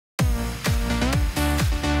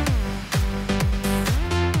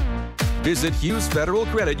Visit Hughes Federal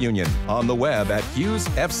Credit Union on the web at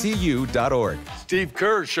hughesfcu.org. Steve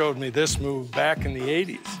Kerr showed me this move back in the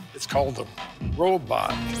 80s. It's called a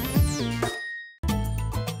robot.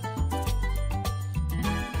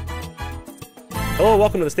 Hello,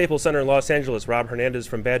 welcome to the Staples Center in Los Angeles. Rob Fernandez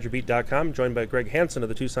from BadgerBeat.com, joined by Greg Hansen of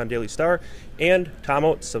the Tucson Daily Star and Tom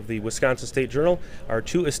Oates of the Wisconsin State Journal, our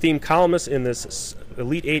two esteemed columnists in this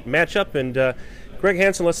Elite Eight matchup. And Greg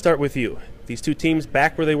Hansen, let's start with you. These two teams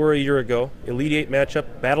back where they were a year ago, Elite Eight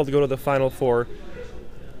matchup, battle to go to the Final Four.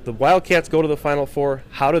 The Wildcats go to the Final Four.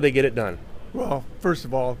 How do they get it done? Well, first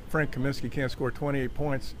of all, Frank Kaminsky can't score 28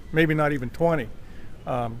 points, maybe not even 20.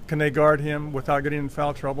 Can they guard him without getting in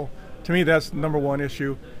foul trouble? To me, that's the number one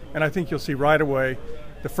issue. And I think you'll see right away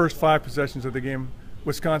the first 5 possessions of the game,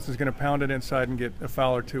 Wisconsin's going to pound it inside and get a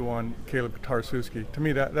foul or two on Caleb Tarsuski. To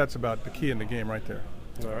me, that's about the key in the game right there.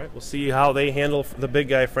 All right, we'll see how they handle the big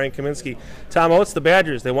guy, Frank Kaminsky. Tom Oates, the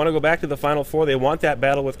Badgers, they want to go back to the Final Four. They want that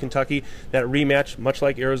battle with Kentucky, that rematch, much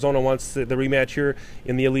like Arizona wants the rematch here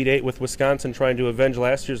in the Elite Eight with Wisconsin trying to avenge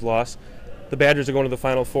last year's loss. The Badgers are going to the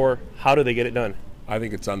Final Four. How do they get it done? I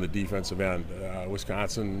think it's on the defensive end.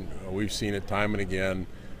 Wisconsin, we've seen it time and again.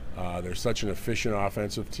 They're such an efficient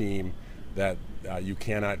offensive team that you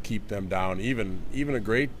cannot keep them down. Even a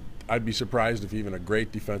great, I'd be surprised if even a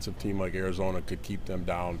great defensive team like Arizona could keep them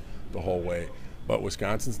down the whole way. But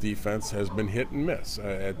Wisconsin's defense has been hit and miss.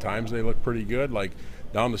 At times they look pretty good. Like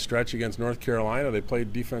down the stretch against North Carolina, they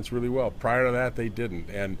played defense really well. Prior to that, they didn't.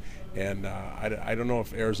 And I don't know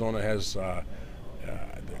if Arizona has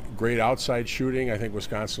great outside shooting. I think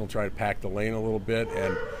Wisconsin will try to pack the lane a little bit,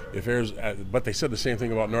 and but they said the same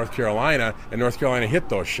thing about North Carolina, and North Carolina hit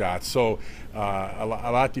those shots. So a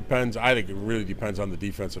lot depends. I think it really depends on the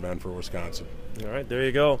defensive end for Wisconsin. All right, there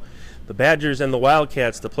you go. The Badgers and the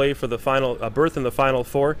Wildcats to play for the final berth in the Final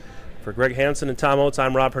Four. For Greg Hansen and Tom Oates,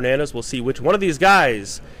 I'm Rob Fernandez. We'll see which one of these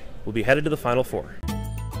guys will be headed to the Final Four.